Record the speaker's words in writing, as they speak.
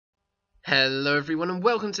Hello everyone and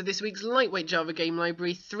welcome to this week's lightweight Java game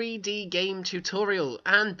library 3D game tutorial,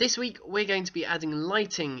 and this week we're going to be adding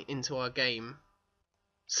lighting into our game.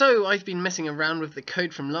 So I've been messing around with the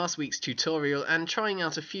code from last week's tutorial and trying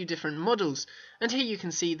out a few different models, and here you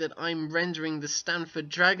can see that I'm rendering the Stanford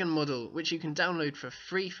Dragon model, which you can download for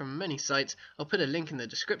free from many sites. I'll put a link in the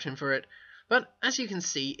description for it, but as you can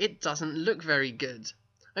see it doesn't look very good.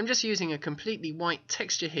 I'm just using a completely white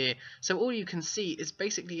texture here, so all you can see is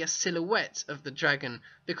basically a silhouette of the dragon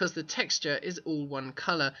because the texture is all one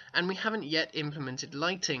colour and we haven't yet implemented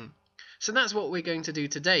lighting. So that's what we're going to do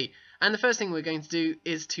today, and the first thing we're going to do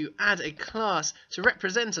is to add a class to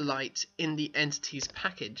represent a light in the entities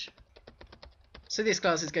package. So this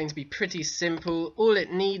class is going to be pretty simple. All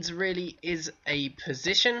it needs really is a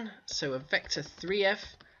position, so a vector 3f,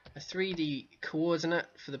 a 3D coordinate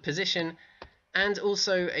for the position, and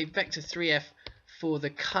also a vector 3f for the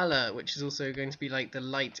color, which is also going to be like the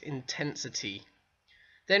light intensity.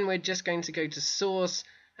 Then we're just going to go to source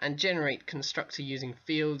and generate constructor using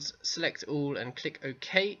fields, select all and click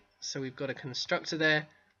OK. So we've got a constructor there.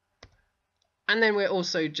 And then we're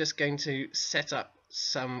also just going to set up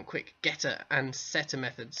some quick getter and setter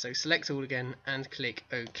methods. So select all again and click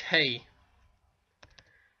OK.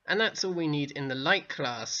 And that's all we need in the light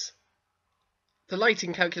class. The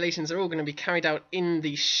lighting calculations are all going to be carried out in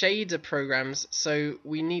the shader programs, so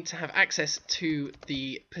we need to have access to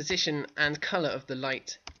the position and color of the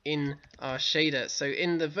light in our shader. So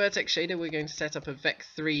in the Vertex Shader we're going to set up a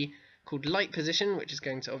vec3 called light position, which is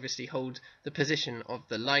going to obviously hold the position of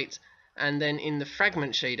the light, and then in the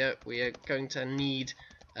fragment shader we are going to need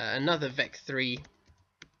another vec3,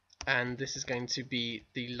 and this is going to be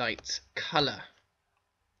the light color.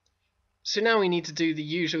 So now we need to do the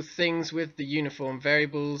usual things with the uniform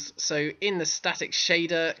variables. So in the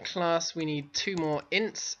StaticShader class we need two more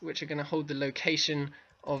ints which are going to hold the location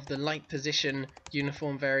of the light position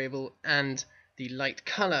uniform variable and the light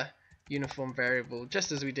color uniform variable,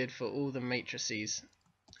 just as we did for all the matrices.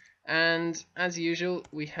 And as usual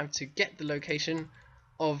we have to get the location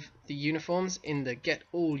of the uniforms in the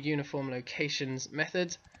getAllUniformLocations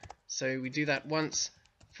method. So we do that once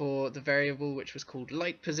for the variable which was called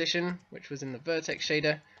light position, which was in the Vertex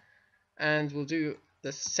Shader, and we'll do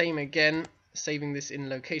the same again, saving this in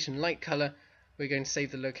location light color. We're going to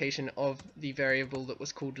save the location of the variable that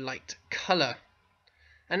was called light color.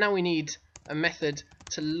 And now we need a method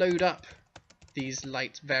to load up these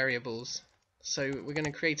light variables. So we're going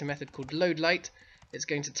to create a method called loadLight. It's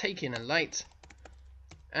going to take in a light,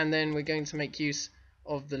 and then we're going to make use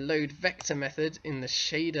of the loadVector method in the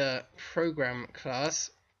ShaderProgram class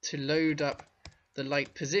to load up the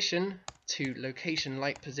light position to location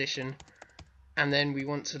light position, and then we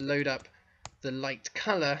want to load up the light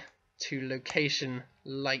color to location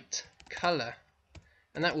light color,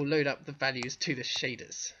 and that will load up the values to the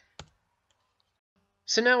shaders.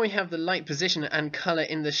 So now we have the light position and color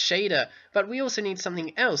in the shader, but we also need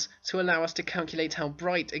something else to allow us to calculate how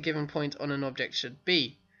bright a given point on an object should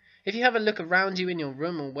be. If you have a look around you in your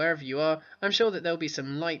room or wherever you are, I'm sure that there will be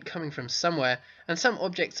some light coming from somewhere, and some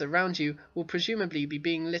objects around you will presumably be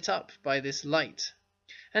being lit up by this light.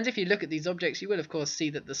 And if you look at these objects, you will of course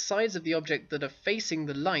see that the sides of the object that are facing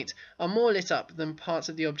the light are more lit up than parts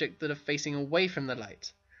of the object that are facing away from the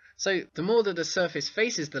light. So the more that a surface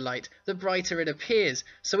faces the light, the brighter it appears.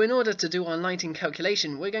 So in order to do our lighting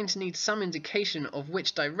calculation, we're going to need some indication of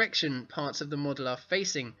which direction parts of the model are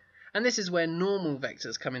facing. And this is where normal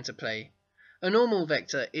vectors come into play. A normal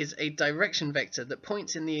vector is a direction vector that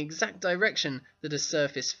points in the exact direction that a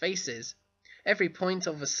surface faces. Every point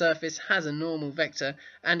of a surface has a normal vector,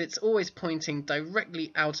 and it's always pointing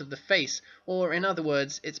directly out of the face, or in other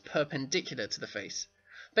words, it's perpendicular to the face.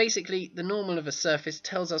 Basically, the normal of a surface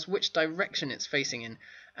tells us which direction it's facing in,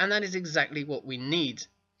 and that is exactly what we need.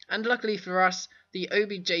 And luckily for us, the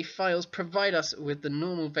OBJ files provide us with the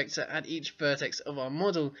normal vector at each vertex of our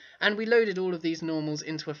model, and we loaded all of these normals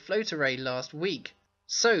into a float array last week.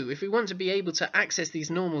 So if we want to be able to access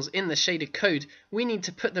these normals in the shader code, we need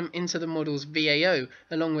to put them into the model's VAO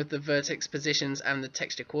along with the vertex positions and the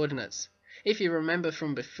texture coordinates. If you remember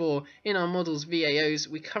from before, in our model's VAOs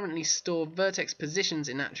we currently store vertex positions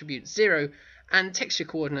in attribute 0 and texture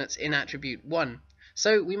coordinates in attribute 1.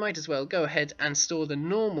 So we might as well go ahead and store the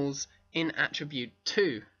normals in attribute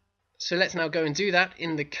 2. So let's now go and do that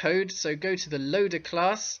in the code. So go to the loader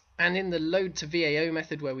class, and in the load to VAO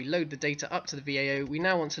method where we load the data up to the VAO, we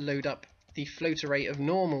now want to load up the float array of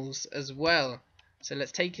normals as well. So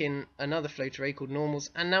let's take in another float array called normals,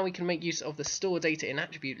 and now we can make use of the store data in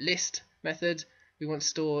attribute list method. We want to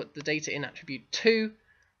store the data in attribute 2.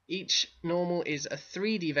 Each normal is a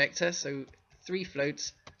 3D vector, so 3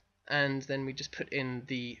 floats, and then we just put in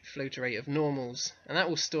the float array of normals, and that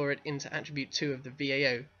will store it into attribute 2 of the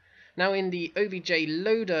VAO. Now in the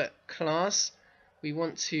OBJLoader class, we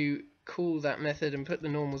want to call that method and put the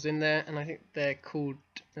normals in there, and I think they're called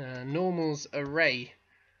normals array.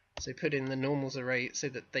 So put in the normals array so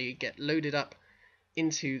that they get loaded up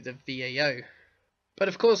into the VAO. But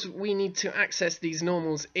of course we need to access these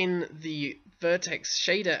normals in the Vertex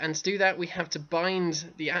Shader, and to do that we have to bind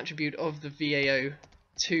the attribute of the VAO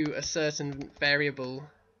to a certain variable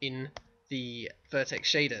in the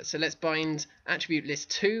Vertex Shader. So let's bind attribute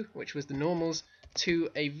list 2, which was the normals, to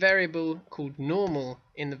a variable called normal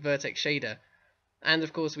in the Vertex Shader. And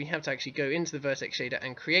of course we have to actually go into the Vertex Shader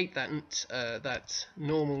and create that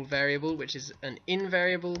normal variable, which is an in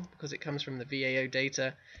variable because it comes from the VAO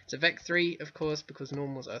data. It's a vec3, of course, because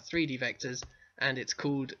normals are 3D vectors, and it's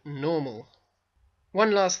called normal.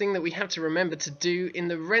 One last thing that we have to remember to do in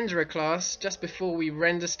the renderer class, just before we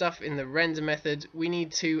render stuff in the render method, we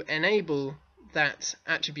need to enable that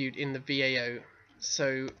attribute in the VAO.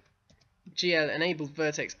 So GL enable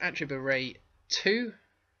vertex attribute array 2,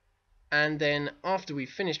 and then after we've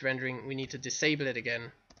finished rendering we need to disable it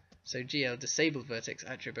again. So GL disable vertex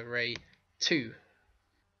attribute array 2.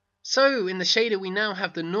 So in the shader we now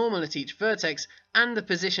have the normal at each vertex and the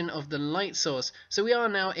position of the light source, so we are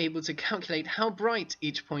now able to calculate how bright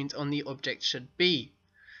each point on the object should be.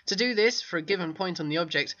 To do this, for a given point on the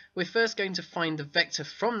object, we're first going to find the vector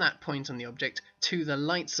from that point on the object to the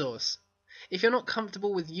light source. If you're not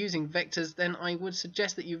comfortable with using vectors, then I would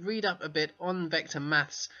suggest that you read up a bit on vector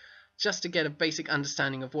maths just to get a basic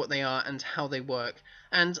understanding of what they are and how they work,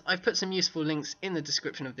 and I've put some useful links in the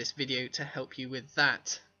description of this video to help you with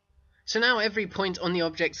that. So now every point on the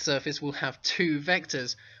object's surface will have two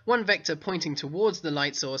vectors, one vector pointing towards the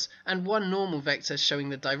light source and one normal vector showing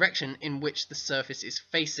the direction in which the surface is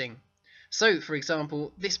facing. So for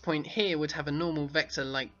example, this point here would have a normal vector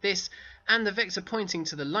like this, and the vector pointing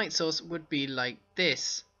to the light source would be like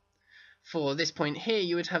this. For this point here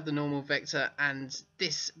you would have the normal vector and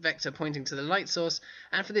this vector pointing to the light source,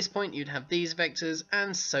 and for this point you'd have these vectors,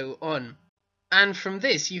 and so on. And from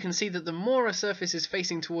this you can see that the more a surface is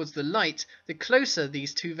facing towards the light, the closer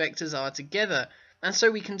these two vectors are together, and so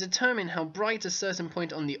we can determine how bright a certain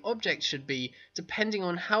point on the object should be depending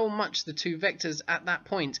on how much the two vectors at that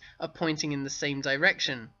point are pointing in the same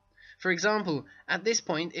direction. For example, at this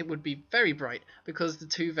point it would be very bright because the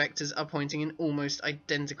two vectors are pointing in almost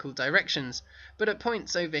identical directions, but at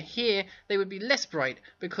points over here they would be less bright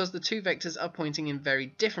because the two vectors are pointing in very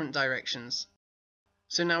different directions.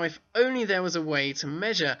 So now if only there was a way to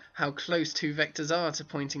measure how close two vectors are to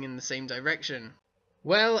pointing in the same direction.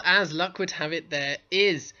 Well, as luck would have it, there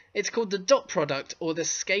is. It's called the dot product, or the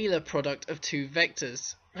scalar product of two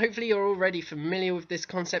vectors. Hopefully you're already familiar with this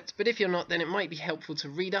concept, but if you're not, then it might be helpful to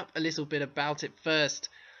read up a little bit about it first.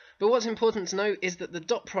 But what's important to know is that the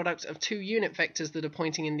dot product of two unit vectors that are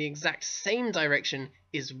pointing in the exact same direction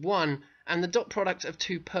is 1, and the dot product of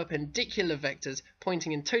two perpendicular vectors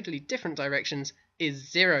pointing in totally different directions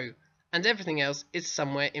is 0, and everything else is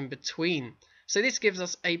somewhere in between. So this gives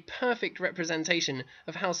us a perfect representation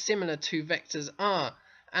of how similar two vectors are,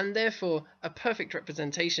 and therefore a perfect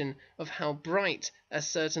representation of how bright a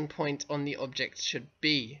certain point on the object should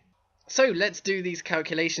be. So let's do these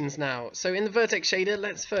calculations now. So in the Vertex Shader,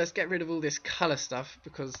 let's first get rid of all this color stuff,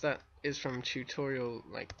 because that is from tutorial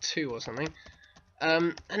like 2 or something.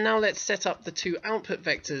 And now let's set up the two output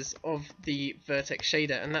vectors of the Vertex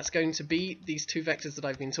Shader, and that's going to be these two vectors that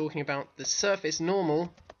I've been talking about, the surface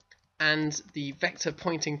normal and the vector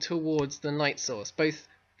pointing towards the light source, both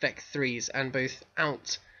vec3s and both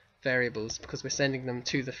out variables, because we're sending them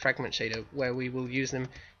to the fragment shader where we will use them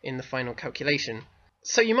in the final calculation.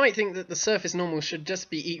 So you might think that the surface normal should just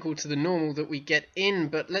be equal to the normal that we get in,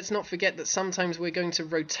 but let's not forget that sometimes we're going to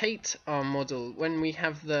rotate our model. When we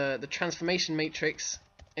have the transformation matrix,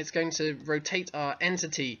 it's going to rotate our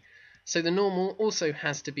entity. So the normal also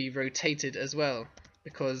has to be rotated as well,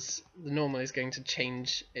 because the normal is going to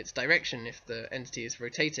change its direction if the entity is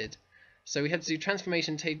rotated. So we have to do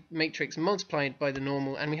transformation matrix multiplied by the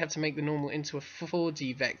normal, and we have to make the normal into a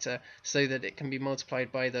 4D vector so that it can be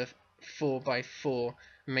multiplied by the 4x4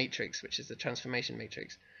 matrix, which is the transformation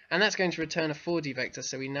matrix, and that's going to return a 4D vector.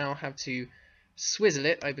 So we now have to swizzle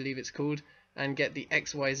it, I believe it's called, and get the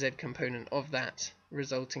XYZ component of that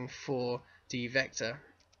resulting 4D vector,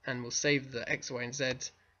 and we'll save the X, Y and Z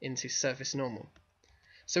into surface normal.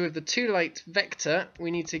 So with the two light vector we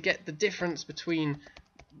need to get the difference between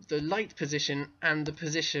the light position and the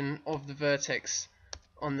position of the vertex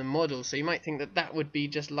on the model. So you might think that that would be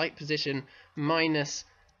just light position minus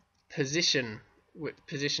position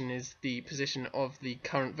position is the position of the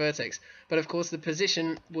current vertex, but of course the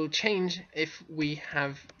position will change if we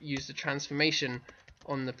have used a transformation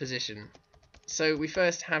on the position. So we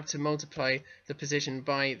first have to multiply the position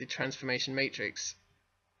by the transformation matrix,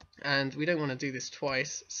 and we don't want to do this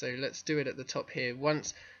twice, so let's do it at the top here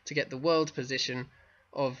once to get the world position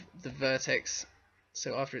of the vertex.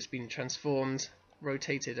 So after it's been transformed,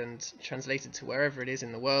 rotated and translated to wherever it is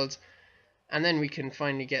in the world, and then we can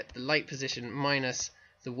finally get the light position minus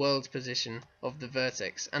the world position of the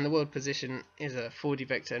vertex, and the world position is a 4D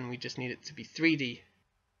vector and we just need it to be 3D,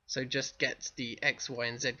 so just get the X, Y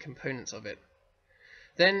and Z components of it.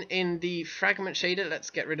 Then in the fragment shader, let's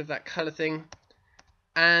get rid of that color thing,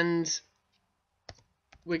 and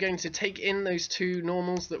we're going to take in those two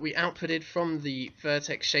normals that we outputted from the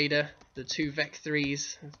Vertex Shader, the two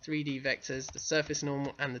vec3s, 3D vectors, the surface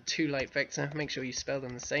normal and the 2light vector. Make sure you spell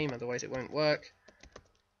them the same, otherwise it won't work.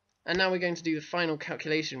 And now we're going to do the final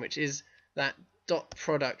calculation, which is that dot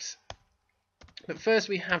product. But first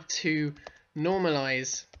we have to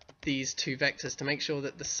normalize these two vectors to make sure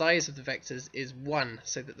that the size of the vectors is 1,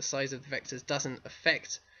 so that the size of the vectors doesn't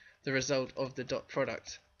affect the result of the dot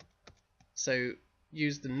product. So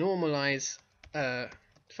use the normalize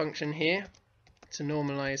function here to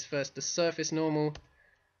normalize first the surface normal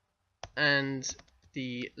and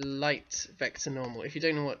the light vector normal. If you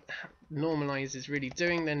don't know what normalize is really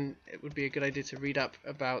doing, then it would be a good idea to read up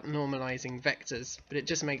about normalizing vectors, but it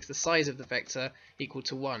just makes the size of the vector equal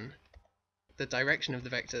to 1. The direction of the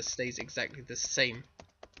vector stays exactly the same,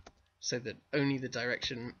 so that only the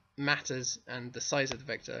direction matters and the size of the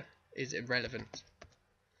vector is irrelevant.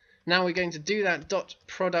 Now we're going to do that dot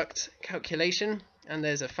product calculation, and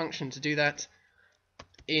there's a function to do that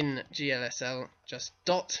in GLSL, just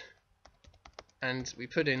dot, and we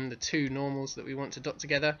put in the two normals that we want to dot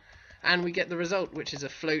together, and we get the result, which is a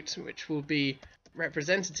float, which will be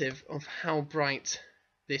representative of how bright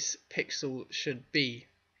this pixel should be.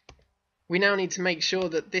 We now need to make sure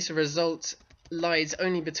that this result lies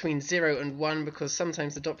only between 0 and 1, because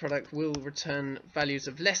sometimes the dot product will return values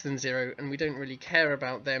of less than 0 and we don't really care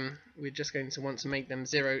about them. We're just going to want to make them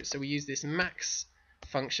 0, so we use this max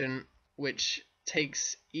function, which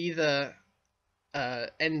takes either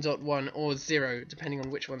n.1 or 0 depending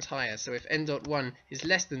on which one's higher. So if n.1 is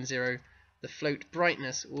less than 0, the float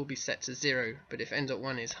brightness will be set to 0, but if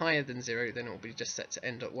n.1 is higher than 0, then it will be just set to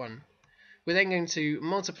n.1. We're then going to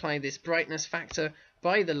multiply this brightness factor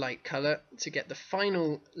by the light color to get the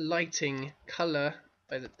final lighting color,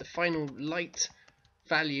 the final light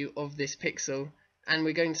value of this pixel, and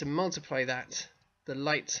we're going to multiply that, the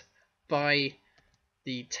light, by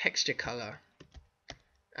the texture color.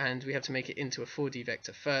 And we have to make it into a 4D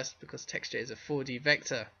vector first, because texture is a 4D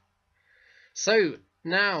vector. So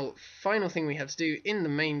now, final thing we have to do in the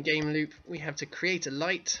main game loop, we have to create a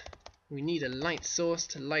light. We need a light source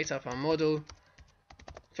to light up our model.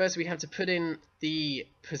 First we have to put in the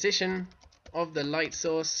position of the light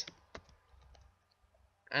source,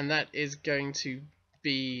 and that is going to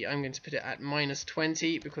be, I'm going to put it at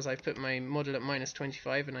 -20 because I've put my model at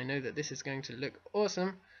 -25 and I know that this is going to look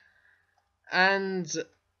awesome. And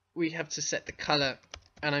we have to set the color,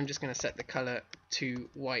 and I'm just going to set the color to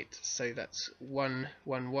white, so that's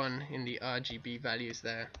 111 in the RGB values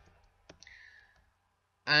there.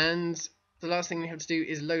 And the last thing we have to do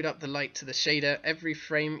is load up the light to the shader every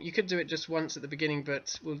frame. You could do it just once at the beginning,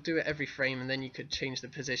 but we'll do it every frame, and then you could change the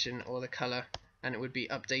position or the color and it would be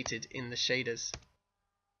updated in the shaders.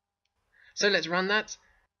 So let's run that,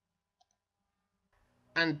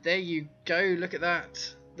 and there you go. Look at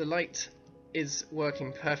that, the light is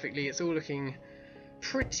working perfectly. It's all looking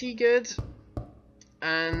pretty good,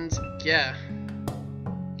 and yeah,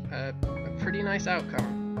 a pretty nice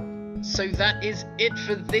outcome. So that is it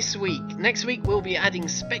for this week. Next week we'll be adding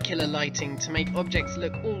specular lighting to make objects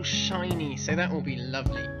look all shiny, so that will be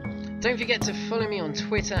lovely. Don't forget to follow me on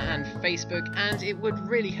Twitter and Facebook, and it would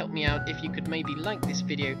really help me out if you could maybe like this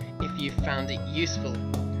video if you found it useful.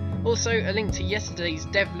 Also, a link to yesterday's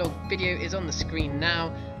devlog video is on the screen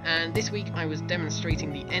now, and this week I was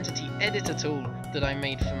demonstrating the entity editor tool that I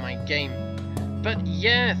made for my game. But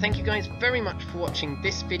yeah, thank you guys very much for watching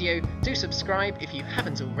this video. Do subscribe if you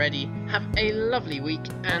haven't already. Have a lovely week,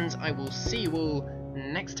 and I will see you all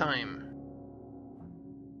next time.